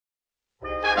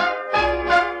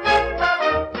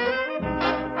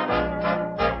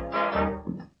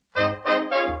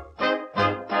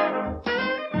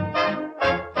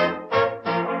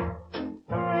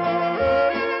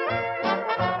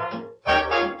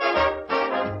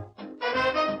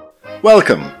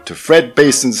Welcome to Fred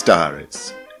Bason's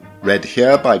Diaries, read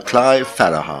here by Clive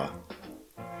Farahar.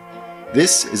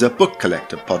 This is a book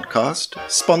collector podcast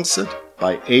sponsored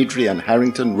by Adrian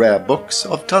Harrington Rare Books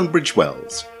of Tunbridge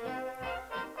Wells.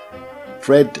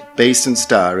 Fred Bason's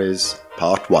Diaries,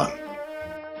 Part 1.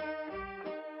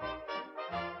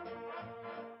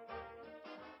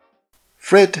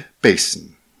 Fred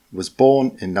Bason was born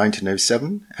in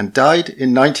 1907 and died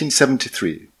in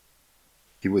 1973.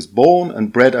 He was born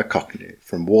and bred a Cockney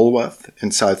from Walworth in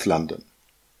South London.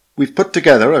 We've put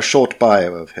together a short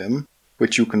bio of him,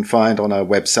 which you can find on our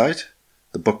website,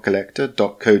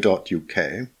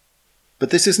 thebookcollector.co.uk,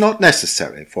 but this is not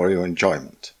necessary for your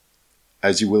enjoyment.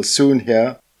 As you will soon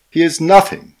hear, he is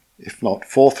nothing if not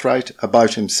forthright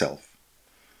about himself.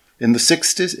 In the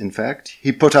 60s, in fact,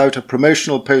 he put out a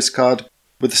promotional postcard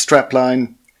with the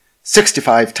strapline,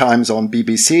 65 times on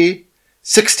BBC,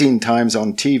 16 times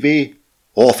on TV,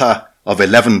 author of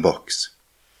 11 books.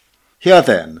 Here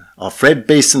then are Fred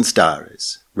Bason's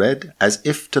Diaries, read as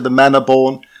if to the manner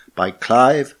born by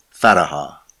Clive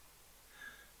Farahar.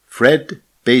 Fred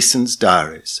Bason's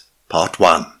Diaries, Part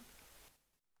 1.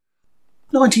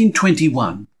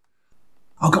 1921.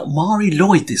 I got Mary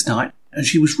Lloyd this night, and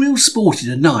she was real sported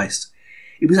and nice.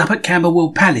 It was up at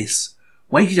Camberwell Palace.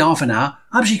 Waited half an hour,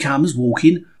 up she comes,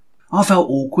 walking. I felt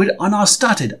awkward, and I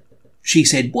stuttered. She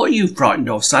said, "What are you frightened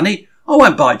of, sonny? I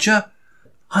won't bite you."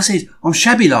 I said, "I'm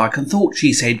shabby like," and thought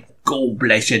she said, "God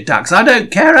bless your ducks, I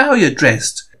don't care how you're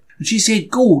dressed." And she said,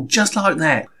 "God," just like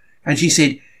that. And she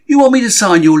said, "You want me to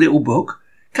sign your little book?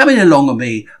 Come in along with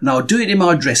me, and I'll do it in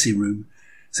my dressing room."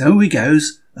 So we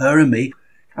goes, her and me,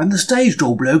 and the stage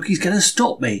door bloke is going to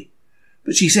stop me.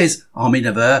 But she says, I'm in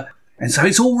of her, and so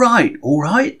it's all right.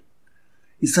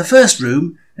 It's the first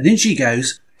room, and in she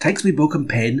goes, takes me book and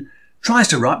pen, tries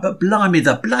to write, but blimey,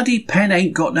 the bloody pen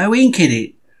ain't got no ink in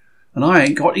it. And I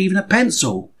ain't got even a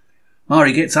pencil.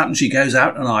 Mary gets up and she goes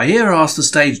out, and I hear her ask the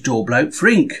stage door bloke for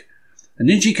ink. And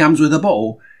then she comes with a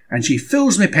bottle, and she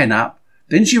fills my pen up,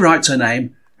 then she writes her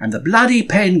name, and the bloody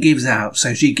pen gives out,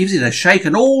 so she gives it a shake,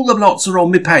 and all the blots are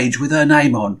on my page with her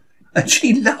name on. And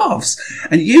she laughs,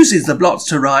 and uses the blots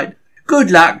to write, "Good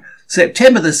luck,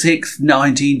 September the 6th,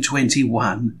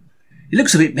 1921. It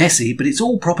looks a bit messy, but it's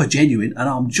all proper genuine, and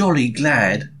I'm jolly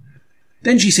glad.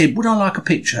 Then she said, would I like a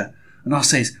picture? And I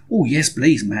says, "Oh, yes,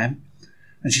 please, ma'am."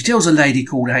 And she tells a lady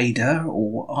called Ada,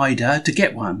 or Ida, to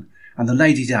get one. And the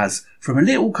lady does, from a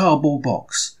little cardboard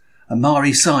box. And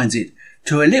Mary signs it,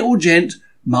 "To a little gent,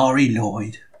 Mary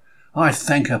Lloyd." I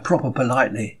thank her proper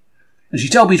politely. And she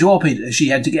told me to hop it as she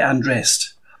had to get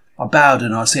undressed. I bowed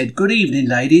and I said, "Good evening,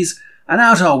 ladies," and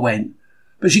out I went.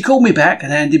 But she called me back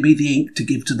and handed me the ink to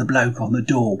give to the bloke on the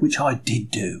door, which I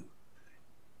did do.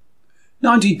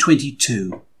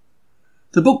 1922.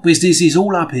 The book business is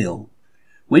all uphill.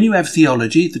 When you have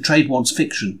theology, the trade wants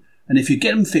fiction, and if you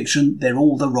get them fiction, they're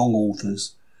all the wrong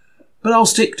authors. But I'll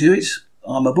stick to it.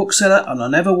 I'm a bookseller and I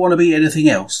never want to be anything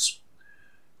else.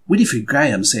 Winifred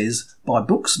Graham says, "By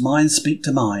books minds speak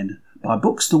to mine. By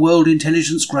books the world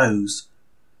intelligence grows."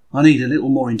 I need a little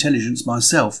more intelligence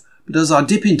myself, but as I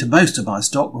dip into most of my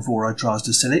stock before I tries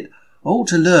to sell it, I ought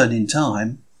to learn in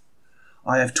time.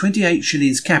 I have 28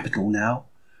 shillings capital now.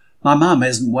 My mum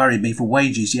hasn't worried me for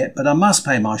wages yet, but I must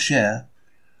pay my share.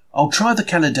 I'll try the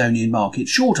Caledonian market,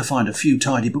 sure to find a few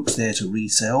tidy books there to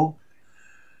resell.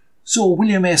 Saw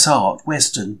William S. Hart,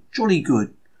 Western, jolly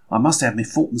good. I must have me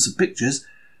fourpence of pictures.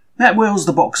 Matt Wells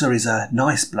the boxer is a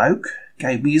nice bloke,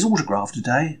 gave me his autograph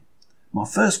today. My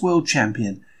first world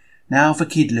champion. Now for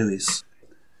Kid Lewis.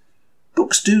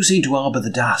 Books do seem to harbour the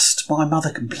dust, my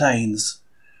mother complains.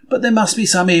 But there must be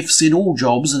some ifs in all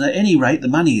jobs, and at any rate the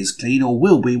money is clean, or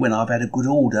will be when I've had a good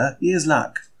order. Here's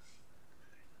luck.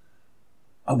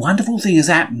 A wonderful thing has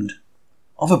happened.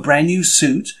 I've a brand new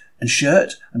suit and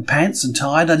shirt and pants and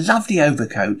tie and a lovely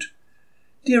overcoat.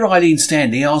 Dear Eileen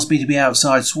Stanley asked me to be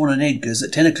outside Swan and Edgar's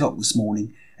at 10 o'clock this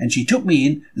morning, and she took me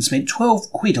in and spent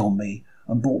 12 quid on me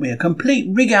and bought me a complete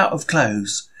rig out of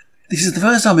clothes. This is the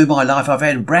first time in my life I've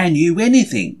had a brand new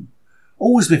anything.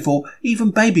 Always before,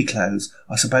 even baby clothes,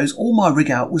 I suppose all my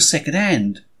rig out was second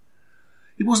hand.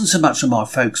 It wasn't so much that my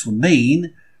folks were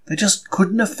mean, they just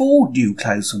couldn't afford new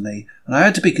clothes for me, and I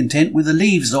had to be content with the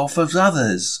leaves off of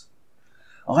others.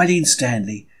 Eileen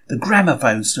Stanley, the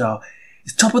gramophone star,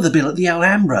 is top of the bill at the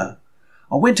Alhambra.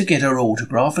 I went to get her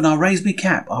autograph and I raised my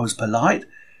cap. I was polite.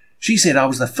 She said I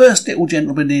was the first little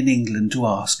gentleman in England to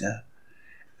ask her.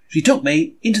 She took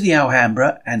me into the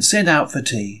Alhambra and sent out for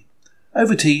tea.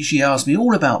 Over tea she asked me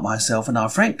all about myself, and I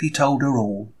frankly told her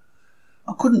all.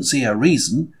 I couldn't see her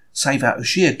reason, save out of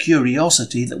sheer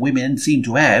curiosity that women seem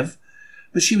to have,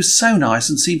 but she was so nice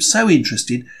and seemed so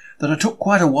interested that I took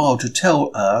quite a while to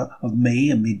tell her of me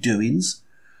and me doings.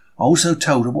 I also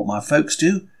told her what my folks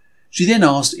do. She then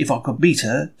asked if I could meet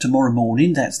her tomorrow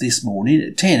morning, that's this morning,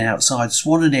 at 10 outside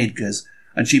Swan and Edgar's,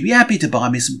 and she'd be happy to buy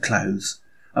me some clothes,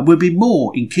 and would be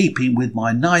more in keeping with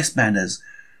my nice manners.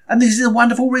 And this is a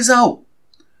wonderful result.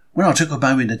 When I took her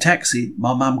home in the taxi,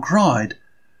 my mum cried,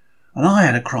 and I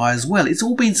had a cry as well. It's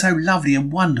all been so lovely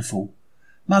and wonderful.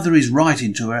 Mother is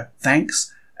writing to her,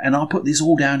 thanks, and I'll put this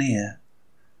all down here.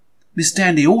 Miss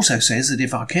Stanley also says that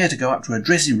if I care to go up to her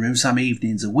dressing room some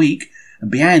evenings a week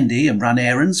and be handy and run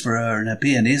errands for her and her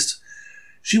pianist,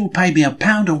 she will pay me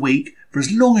 £1 a week for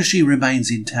as long as she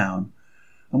remains in town.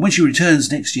 And when she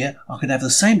returns next year, I can have the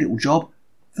same little job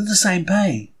for the same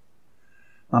pay.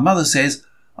 My mother says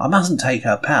I mustn't take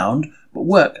her £1, but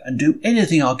work and do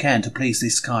anything I can to please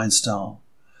this kind star.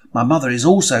 My mother is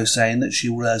also saying that she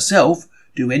will herself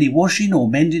do any washing or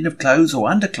mending of clothes or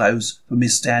underclothes for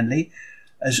Miss Stanley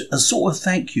as a sort of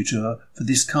thank you to her for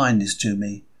this kindness to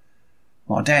me.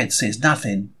 My dad says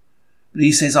nothing, but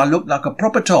he says I look like a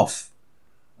proper toff.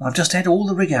 I've just had all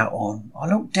the rig out on. I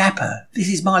look dapper. This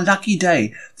is my lucky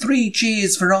day. 3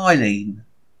 cheers for Eileen.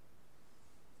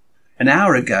 An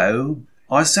hour ago,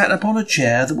 I sat upon a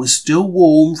chair that was still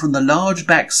warm from the large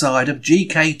backside of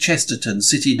G.K. Chesterton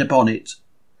sitting upon it.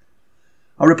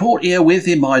 I report herewith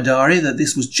in my diary that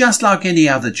this was just like any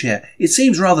other chair. It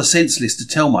seems rather senseless to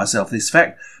tell myself this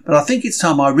fact, but I think it's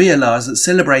time I realise that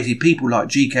celebrated people like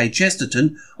G.K.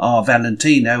 Chesterton, R.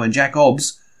 Valentino and Jack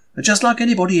Hobbs are just like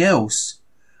anybody else,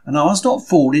 and I must not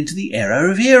fall into the error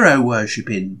of hero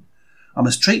worshipping. I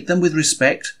must treat them with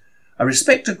respect, a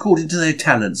respect according to their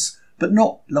talents, but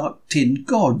not like tin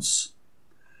gods.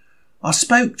 I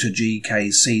spoke to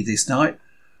GKC this night.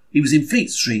 He was in Fleet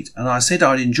Street, and I said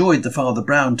I'd enjoyed the Father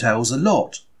Brown tales a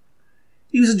lot.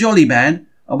 He was a jolly man,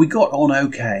 and we got on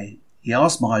okay. He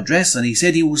asked my address, and he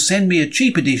said he will send me a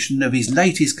cheap edition of his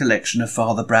latest collection of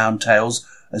Father Brown tales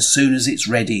as soon as it's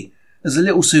ready, as a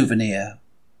little souvenir.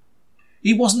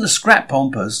 He wasn't a scrap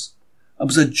pompous, and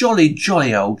was a jolly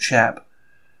old chap,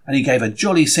 and he gave a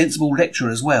jolly sensible lecture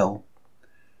as well.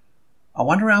 I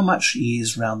wonder how much he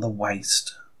is round the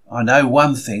waist. I know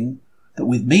one thing, that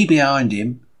with me behind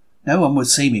him, no one would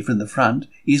see me from the front.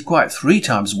 He's quite 3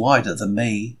 times wider than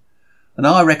me, and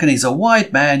I reckon he's a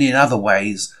wide man in other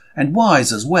ways, and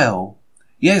wise as well.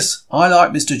 Yes, I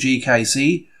like Mr.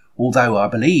 GKC, although I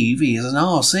believe he is an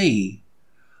RC.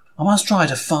 I must try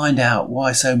to find out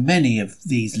why so many of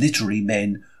these literary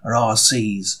men are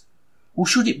RCs, or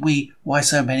should it be why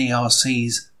so many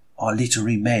RCs are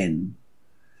literary men?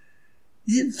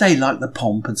 Isn't they like the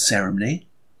pomp and ceremony?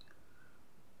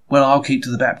 Well, I'll keep to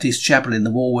the Baptist Chapel in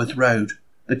the Walworth Road.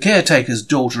 The caretaker's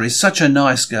daughter is such a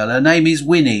nice girl. Her name is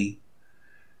Winnie.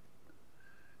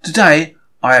 Today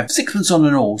I have 6pence on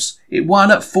an horse. It won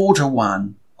at 4 to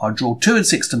 1. I'll draw 2 and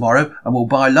 6 tomorrow, and will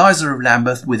buy Liza of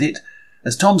Lambeth with it.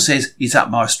 As Tom says, it's up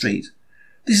my street.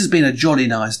 This has been a jolly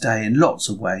nice day in lots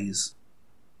of ways.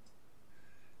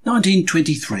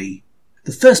 1923.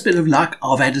 The first bit of luck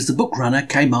I've had as a book runner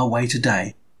came my way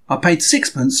today. I paid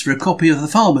 6pence for a copy of The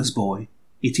Farmer's Boy.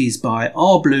 It is by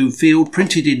R. Bluefield,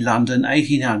 printed in London,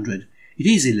 1800. It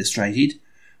is illustrated.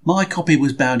 My copy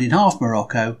was bound in half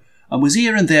Morocco, and was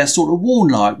here and there sort of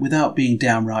worn-like without being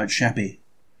downright shabby.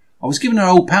 I was given an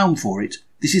old £1 for it.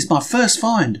 This is my first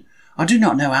find. I do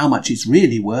not know how much it's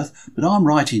really worth, but I'm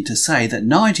writing to say that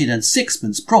 19 and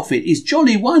 6pence profit is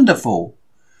jolly wonderful.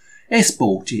 S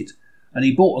bought it, and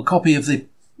he bought a copy of The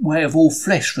Way of All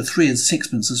Flesh for 3 and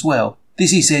 6pence as well. This,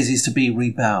 he says, is to be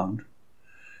rebound.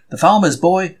 The Farmer's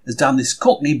Boy has done this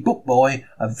Cockney book boy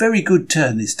a very good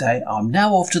turn this day. I'm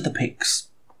now off to the picks.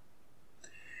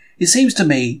 It seems to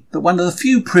me that one of the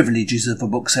few privileges of a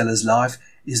bookseller's life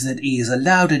is that he is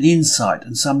allowed an insight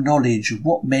and some knowledge of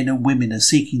what men and women are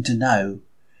seeking to know.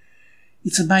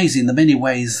 It's amazing the many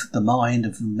ways the mind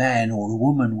of a man or a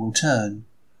woman will turn.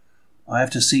 I have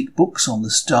to seek books on the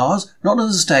stars, not of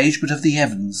the stage but of the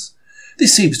heavens.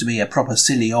 This seems to me a proper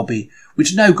silly hobby,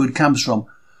 which no good comes from.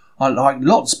 I like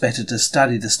lots better to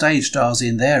study the stage stars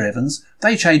in their heavens.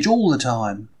 They change all the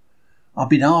time. I've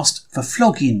been asked for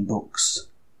flogging books.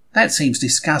 That seems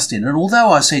disgusting, and although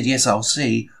I said yes I'll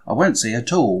see, I won't see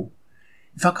at all.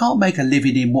 If I can't make a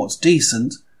living in what's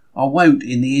decent, I won't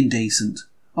in the indecent.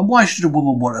 And why should a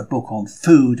woman want a book on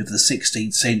food of the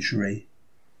 16th century?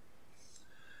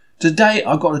 Today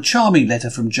I got a charming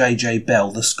letter from J.J. Bell,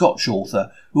 the Scotch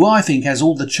author, who I think has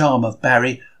all the charm of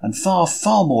Barry and far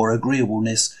more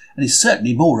agreeableness, and is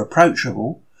certainly more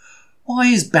approachable. Why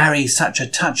is Barry such a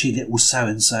touchy little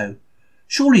so-and-so?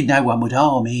 Surely no one would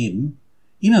harm him.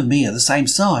 Him and me are the same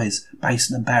size,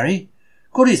 Bason and Barry.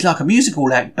 God, it's like a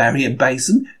musical act, Barry and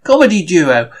Bason. Comedy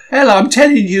duo. Hell, I'm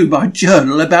telling you my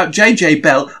journal about J.J.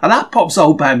 Bell, and up pops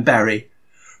old man Barry.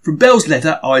 From Bell's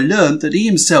letter, I learnt that he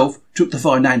himself took the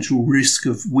financial risk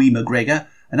of Wee McGregor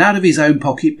and out of his own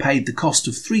pocket paid the cost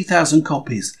of 3,000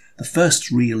 copies, the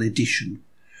first real edition.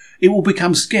 It will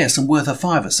become scarce and worth a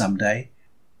fiver some day.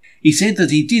 He said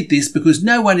that he did this because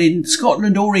no one in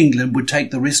Scotland or England would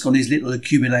take the risk on his little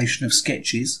accumulation of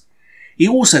sketches. He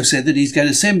also said that he's going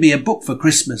to send me a book for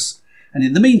Christmas, and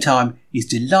in the meantime he's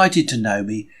delighted to know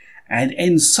me, and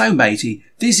ends so matey,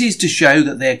 this is to show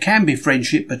that there can be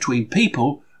friendship between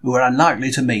people who are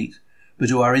unlikely to meet, but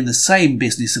who are in the same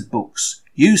business of books,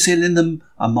 you selling them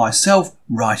and myself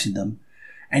writing them,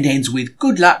 and ends with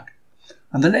good luck.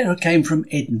 And the letter came from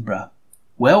Edinburgh.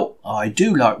 Well, I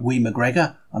do like Wee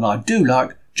McGregor, and I do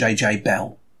like J.J.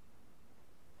 Bell.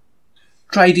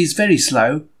 Trade is very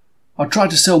slow. I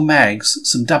tried to sell mags,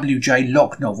 some W.J.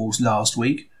 Locke novels last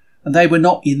week, and they were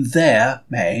not in their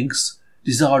mags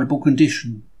desirable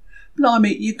condition.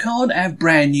 Blimey, you can't have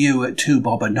brand new at 2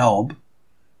 bob a knob.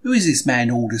 Who is this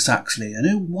man Aldous Huxley,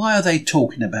 and why are they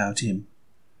talking about him?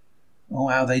 Oh,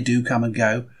 how they do come and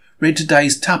go. Read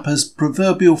today's Tupper's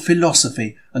Proverbial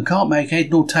Philosophy and can't make head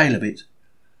nor tail of it.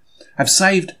 Have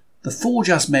saved The 4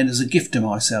 Just Men as a gift to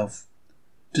myself.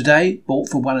 Today, bought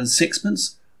for 1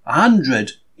 6p,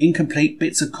 100 incomplete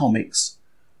bits of comics.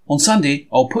 On Sunday,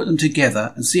 I'll put them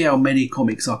together and see how many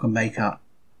comics I can make up.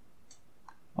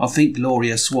 I think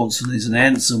Gloria Swanson is an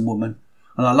handsome woman,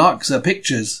 and I likes her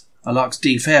pictures. I likes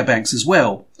Dee Fairbanks as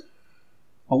well.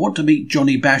 I want to meet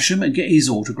Johnny Basham and get his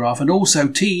autograph, and also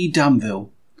T.E. Dunville.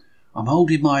 I'm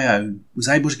holding my own. Was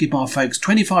able to give my folks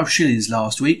 25 shillings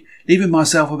last week, leaving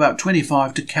myself about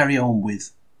 25 to carry on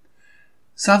with.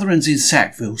 Sutherland's in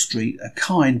Sackville Street, a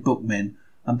kind bookman,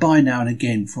 and buy now and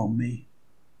again from me.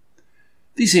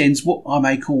 This ends what I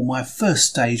may call my first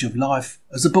stage of life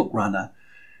as a book runner.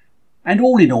 And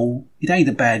all in all, it ain't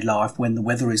a bad life when the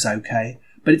weather is okay,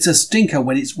 but it's a stinker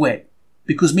when it's wet,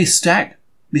 because Miss Stack,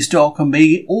 Miss Doc and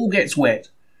me all gets wet,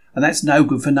 and that's no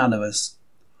good for none of us.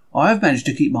 I have managed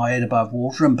to keep my head above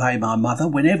water and pay my mother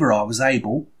whenever I was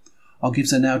able. I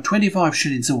gives her now 25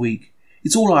 shillings a week.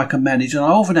 It's all I can manage, and I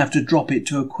often have to drop it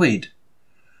to a quid.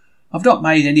 I've not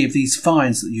made any of these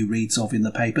fines that you reads of in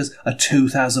the papers,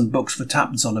 2,000 books for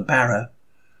 2p on a barrow.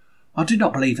 I do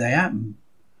not believe they happen.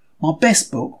 My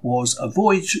best book was A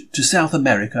Voyage to South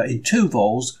America in 2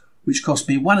 vols, which cost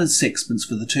me 1 6p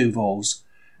for the 2 vols,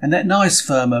 and that nice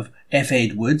firm of F.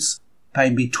 Edwards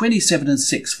paid me 27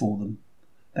 6 for them.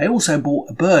 They also bought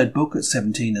a bird book at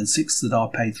 17 6 that I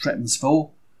paid 3p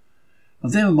for.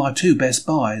 And them are my 2 best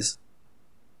buys.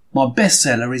 My best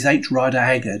seller is H. Rider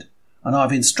Haggard, and I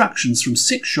have instructions from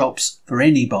 6 shops for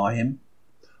any by him.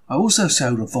 I also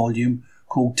sold a volume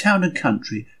called Town and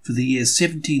Country for the year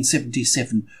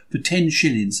 1777 for 10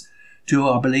 shillings to,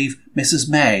 I believe, Messrs.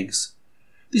 Maggs.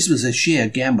 This was a sheer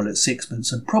gamble at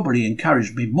 6p and probably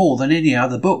encouraged me more than any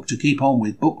other book to keep on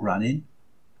with book running.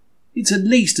 It's at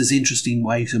least as interesting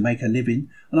way to make a living,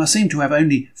 and I seem to have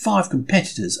only 5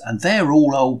 competitors, and they're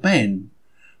all old men.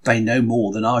 They know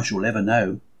more than I shall ever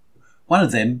know. One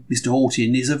of them, Mr.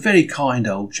 Hortin, is a very kind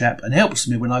old chap and helps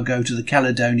me when I go to the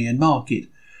Caledonian market,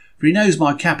 for he knows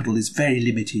my capital is very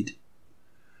limited.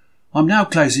 I'm now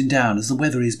closing down as the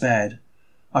weather is bad.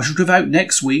 I shall devote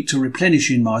next week to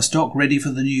replenishing my stock ready for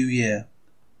the new year.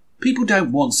 People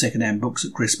don't want second-hand books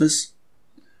at Christmas.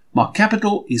 My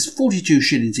capital is 42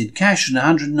 shillings in cash and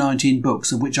 119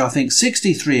 books, of which I think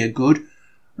 63 are good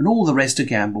and all the rest are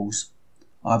gambles.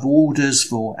 I've orders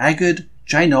for Haggard,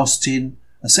 Jane Austen,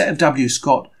 a set of W.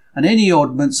 Scott and any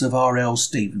oddments of R. L.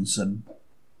 Stevenson.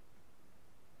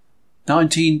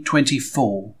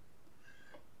 1924.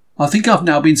 I think I've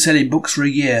now been selling books for a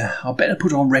year. I'd better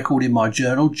put on record in my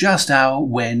journal just how,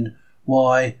 when,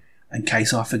 why, in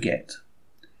case I forget.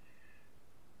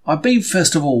 I've been,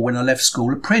 first of all, when I left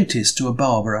school, apprenticed to a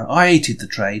barber. I hated the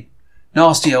trade.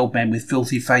 Nasty old men with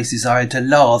filthy faces I had to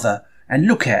lather and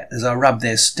look at as I rubbed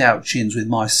their stout chins with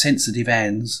my sensitive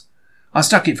hands. I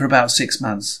stuck it for about 6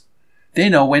 months.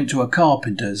 Then I went to a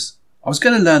carpenter's. I was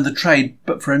going to learn the trade,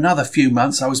 but for another few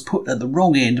months I was put at the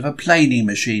wrong end of a planing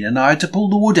machine and I had to pull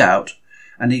the wood out.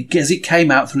 And as it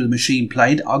came out through the machine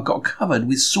plane, I got covered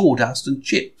with sawdust and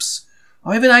chips.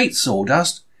 I even ate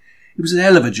sawdust. It was a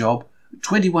hell of a job,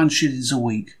 21 shillings a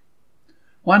week.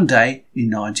 One day, in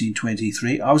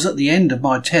 1923, I was at the end of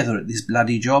my tether at this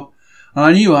bloody job, and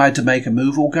I knew I had to make a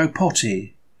move or go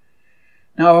potty.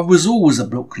 Now, I was always a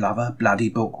book lover, bloody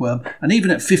bookworm, and even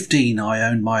at 15 I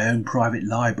owned my own private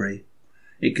library.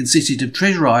 It consisted of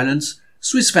Treasure Islands,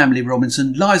 Swiss Family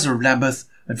Robinson, Liza of Lambeth,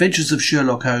 Adventures of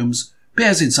Sherlock Holmes,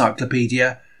 Bear's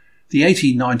Encyclopedia, the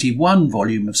 1891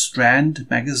 volume of Strand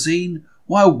magazine,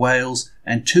 Wild Wales,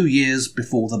 and 2 Years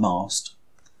Before the Mast.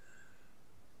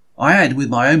 I had, with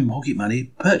my own pocket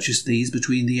money, purchased these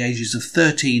between the ages of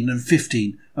 13 and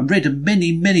 15 and read them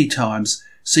many, many times,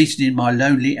 seated in my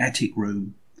lonely attic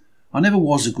room. I never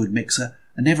was a good mixer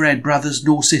and never had brothers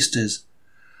nor sisters,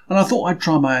 and I thought I'd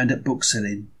try my hand at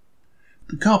bookselling.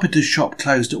 The carpenter's shop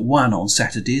closed at 1 on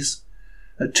Saturdays.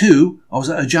 At 2 I was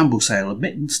at a jumble sale,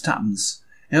 admittance tuppence,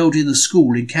 held in the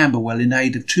school in Camberwell in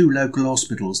aid of 2 local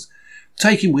hospitals,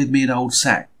 taking with me an old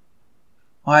sack.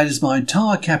 I had as my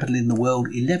entire capital in the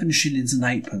world 11 shillings and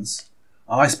 8pence.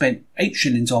 I spent 8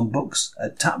 shillings on books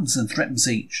at 2pence and 3pence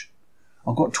each.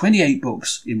 I got 28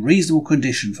 books in reasonable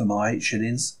condition for my 8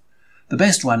 shillings. The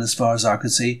best one, as far as I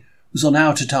could see, was on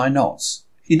how to tie knots.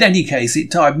 In any case,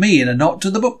 it tied me in a knot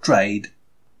to the book trade.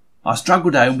 I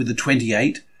struggled home with the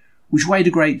 28, which weighed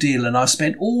a great deal, and I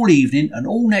spent all evening and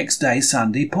all next day,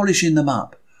 Sunday, polishing them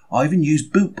up. I even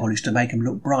used boot polish to make them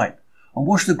look bright, and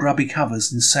washed the grubby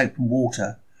covers in soap and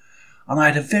water, and I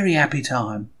had a very happy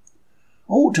time.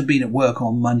 I ought to have been at work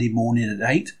on Monday morning at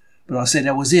 8, but I said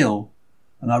I was ill,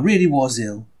 and I really was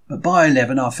ill. But by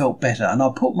 11 I felt better, and I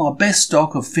put my best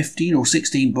stock of 15 or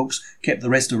 16 books, kept the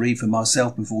rest to read for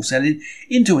myself before selling,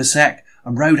 into a sack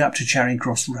and rode up to Charing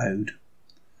Cross Road.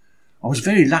 I was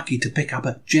very lucky to pick up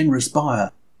a generous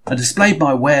buyer, and displayed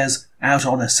my wares out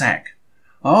on a sack.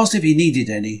 I asked if he needed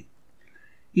any.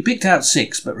 He picked out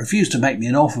 6, but refused to make me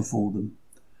an offer for them.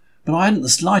 But I hadn't the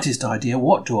slightest idea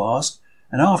what to ask,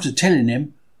 and after telling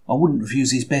him I wouldn't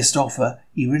refuse his best offer,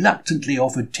 he reluctantly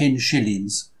offered 10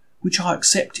 shillings, which I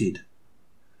accepted.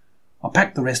 I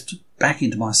packed the rest back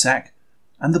into my sack,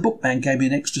 and the bookman gave me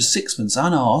an extra 6pence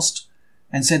unasked,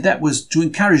 and said that was to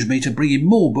encourage me to bring him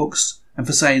more books and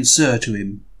for saying sir to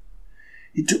him.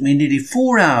 It took me nearly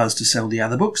 4 hours to sell the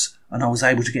other books, and I was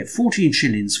able to get 14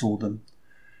 shillings for them.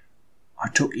 I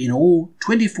took in all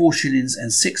 24 shillings and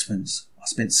 6pence. I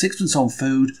spent 6pence on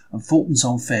food and 4pence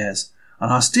on fares,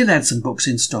 and I still had some books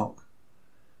in stock.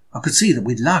 I could see that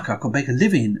with luck I could make a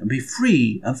living and be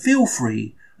free and feel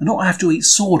free and not have to eat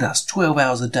sawdust 12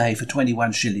 hours a day for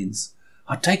 21 shillings.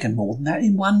 I'd taken more than that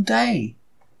in one day.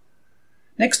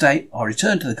 Next day I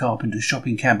returned to the carpenter's shop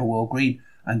in Camberwell Green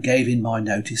and gave in my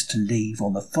notice to leave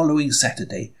on the following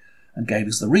Saturday, and gave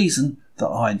as the reason that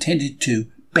I intended to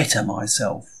better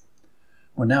myself.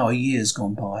 Well, now a year's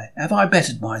gone by. Have I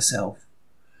bettered myself?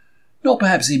 Not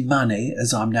perhaps in money,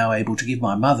 as I'm now able to give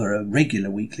my mother a regular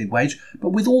weekly wage, but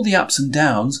with all the ups and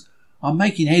downs, I'm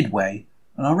making headway,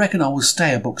 and I reckon I will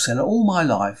stay a bookseller all my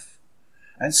life.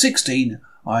 At 16,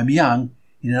 I am young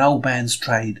in an old man's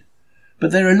trade,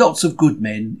 but there are lots of good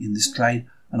men in this trade,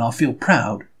 and I feel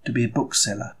proud to be a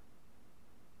bookseller.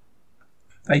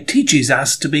 They teaches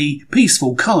us to be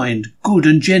peaceful, kind, good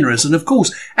and generous, and of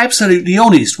course absolutely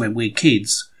honest when we're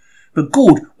kids. But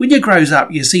good, when you grows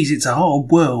up you sees it's a hard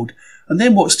world, and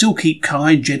them what still keep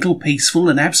kind, gentle, peaceful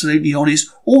and absolutely honest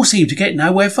all seem to get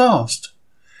nowhere fast.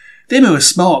 Them who are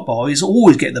smart boys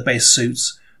always get the best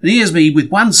suits, and here's me with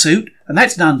one suit, and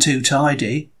that's none too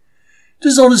tidy.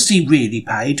 Does honesty really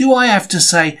pay? Do I have to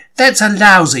say, that's a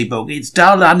lousy book, it's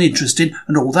dull, uninteresting,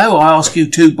 and although I ask you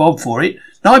 2 bob for it,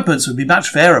 9pence would be much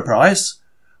fairer price?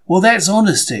 Well, that's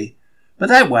honesty. But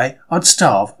that way I'd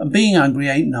starve, and being hungry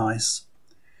ain't nice.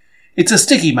 It's a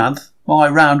sticky month. My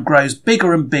round grows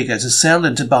bigger and bigger to sell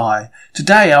and to buy.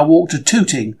 Today I walked to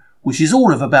Tooting, which is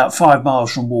all of about 5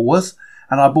 miles from Woolworth,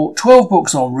 and I bought 12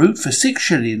 books en route for 6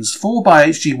 shillings, 4 by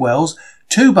H.G. Wells,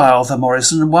 2 by Arthur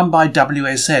Morrison and 1 by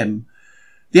W.S.M.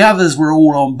 The others were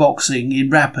all on boxing in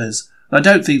wrappers, and I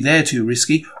don't think they're too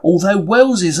risky, although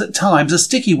Wells is at times a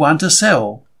sticky one to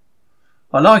sell.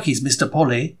 I like his Mr.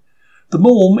 Polly. The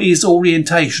Morm is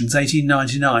Orientations,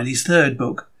 1899, his 3rd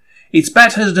book. It's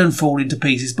battered and fallen to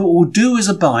pieces, but will do as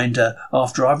a binder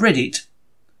after I've read it.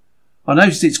 I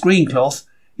noticed its green cloth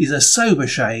is a sober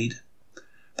shade.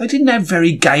 They didn't have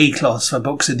very gay cloths for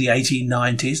books in the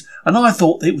 1890s, and I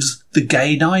thought it was the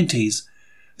gay 90s.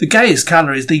 The gayest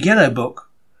colour is the yellow book.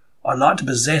 I'd like to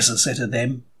possess a set of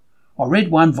them. I read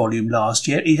 1 volume last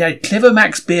year. It had Clever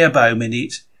Max Beerbohm in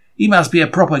it. He must be a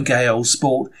proper gay old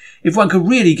sport, if one could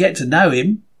really get to know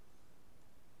him.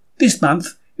 This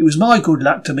month it was my good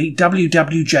luck to meet W.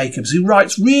 Jacobs, who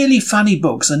writes really funny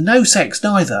books and no sex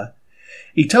neither.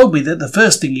 He told me that the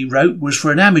first thing he wrote was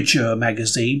for an amateur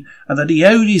magazine, and that he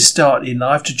owed his start in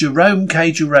life to Jerome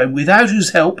K. Jerome, without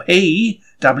whose help he,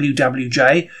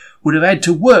 WWJ, would have had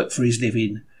to work for his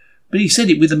living. But he said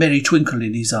it with a merry twinkle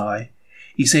in his eye.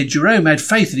 He said Jerome had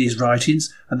faith in his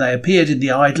writings, and they appeared in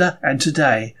the Idler and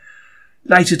Today,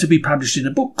 later to be published in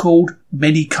a book called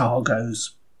Many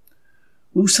Cargoes.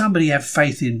 Will somebody have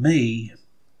faith in me?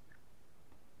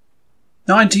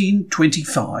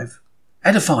 1925.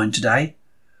 Had a find today.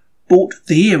 Bought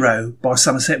The Hero by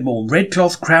Somerset Maugham. Red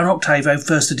cloth, Crown Octavo,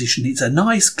 first edition. It's a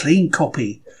nice, clean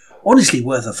copy. Honestly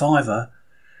worth a £5.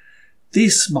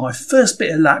 This my first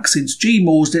bit of luck since G.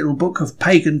 Moore's little book of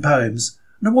pagan poems.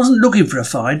 And I wasn't looking for a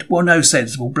find. Well, no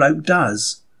sensible bloke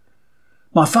does.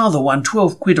 My father won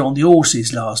 12 quid on the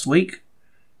horses last week.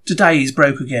 Today he's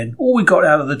broke again. All we got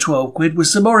out of the 12 quid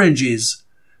was some oranges.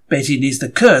 Betting is the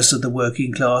curse of the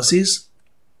working classes.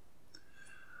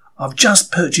 I've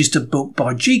just purchased a book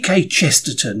by G.K.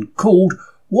 Chesterton called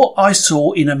What I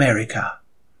Saw in America.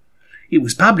 It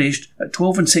was published at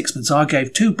 12 and sixpence. I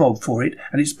gave 2 bob for it,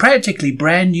 and it's practically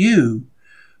brand new.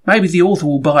 Maybe the author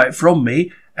will buy it from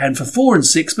me, and for 4 and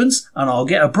sixpence, and I'll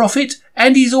get a profit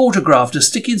and his autograph to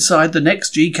stick inside the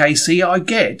next GKC I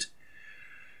get.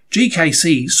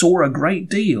 GKC saw a great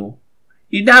deal.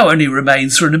 It now only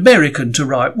remains for an American to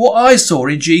write what I saw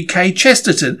in G.K.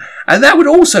 Chesterton, and that would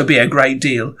also be a great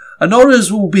deal, and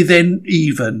honours will be then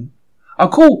even. I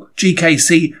call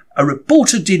GKC a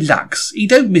reporter deluxe. He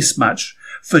don't miss much.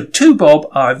 For 2 bob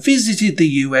I visited the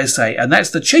USA, and that's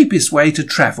the cheapest way to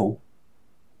travel.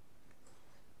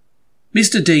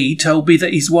 Mr. D told me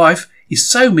that his wife is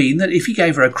so mean that if he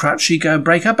gave her a crutch she'd go and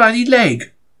break her bloody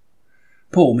leg.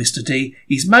 Poor Mr. D,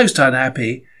 he's most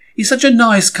unhappy. He's such a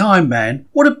nice, kind man.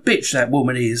 What a bitch that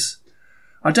woman is.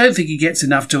 I don't think he gets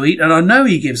enough to eat, and I know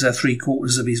he gives her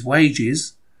 3/4 of his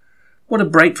wages. What a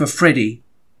break for Freddie.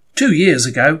 2 years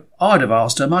ago, I'd have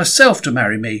asked her myself to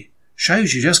marry me.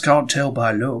 Shows you just can't tell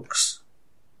by looks.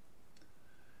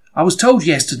 I was told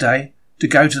yesterday to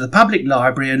go to the public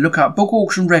library and look up book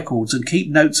auction records and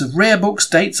keep notes of rare books,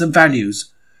 dates and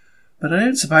values. But I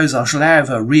don't suppose I shall have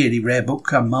a really rare book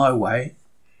come my way.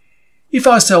 If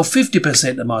I sell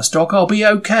 50% of my stock, I'll be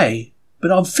okay.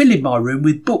 But I'm filling my room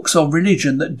with books on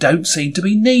religion that don't seem to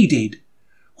be needed.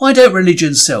 Why don't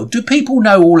religions sell? Do people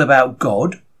know all about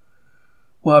God?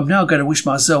 Well, I'm now going to wish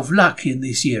myself luck in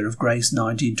this year of grace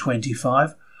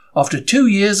 1925. After 2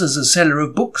 years as a seller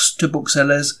of books to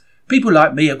booksellers, people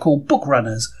like me are called book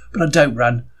runners, but I don't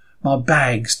run. My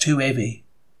bag's too heavy.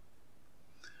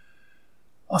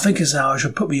 I think as how I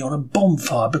should put me on a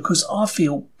bonfire because I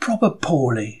feel proper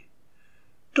poorly.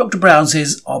 Dr. Brown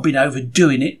says I've been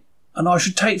overdoing it and I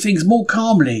should take things more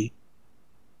calmly.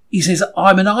 He says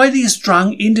I'm an highly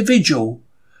strung individual.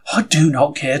 I do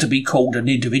not care to be called an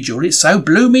individual. It's so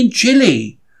blooming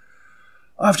chilly.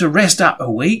 I have to rest up a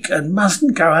week and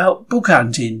mustn't go out book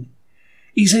hunting.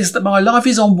 He says that my life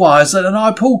is on wires and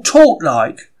I pull taut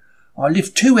like. I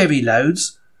lift 2 heavy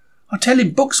loads. I tell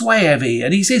him books weigh heavy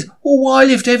and he says, well, why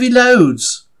lift heavy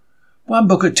loads? 1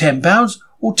 book at £10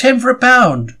 or 10 for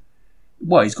 £1.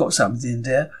 Well, he's got something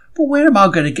there, but where am I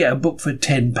going to get a book for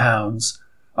 £10?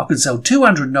 I can sell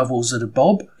 200 novels at a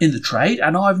bob in the trade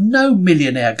and I've no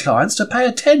millionaire clients to pay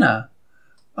a tenner.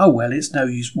 Oh well, it's no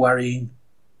use worrying.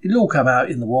 It'll all come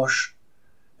out in the wash.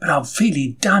 But I'm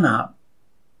feeling done up.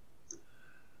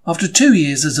 After 2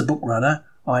 years as a book runner,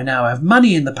 I now have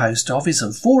money in the post office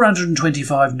and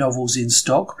 425 novels in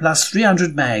stock plus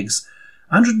 300 mags,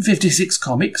 156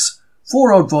 comics,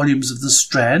 4 odd volumes of The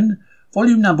Strand,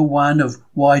 volume number 1 of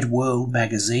Wide World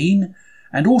magazine,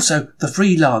 and also The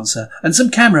Freelancer and some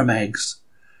camera mags.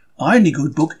 My only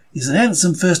good book is an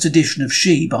handsome first edition of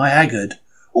She by Haggard,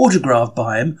 autographed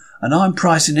by him, and I'm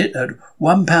pricing it at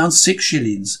 £1 6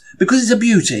 because it's a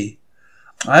beauty.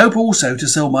 I hope also to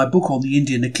sell my book on the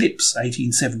Indian eclipse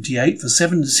 1878 for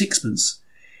 7 and sixpence.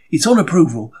 It's on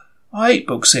approval. I hate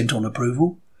books sent on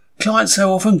approval. Clients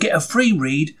so often get a free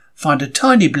read, find a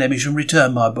tiny blemish and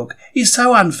return my book. It's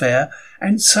so unfair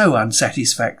and so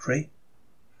unsatisfactory.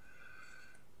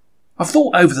 I've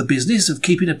thought over the business of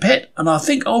keeping a pet and I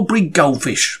think I'll bring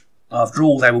goldfish. After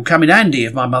all, they will come in handy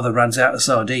if my mother runs out of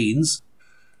sardines.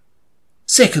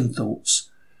 Second thoughts.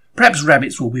 Perhaps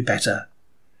rabbits will be better.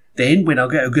 Then, when I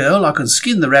get a girl, I can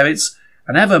skin the rabbits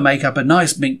and have her make up a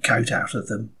nice mink coat out of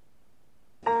them.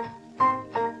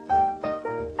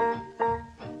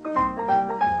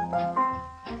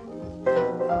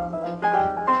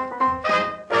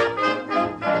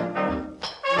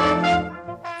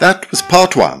 That was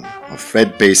part 1 of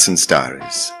Fred Bason's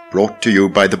Diaries, brought to you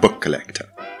by The Book Collector.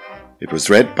 It was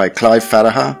read by Clive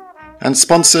Farraher and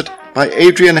sponsored by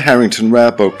Adrian Harrington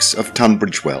Rare Books of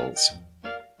Tunbridge Wells.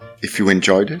 If you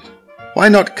enjoyed it, why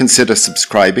not consider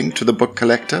subscribing to The Book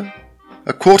Collector,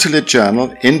 a quarterly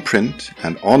journal in print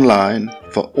and online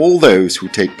for all those who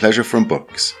take pleasure from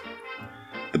books.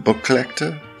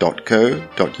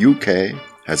 thebookcollector.co.uk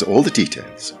has all the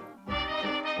details.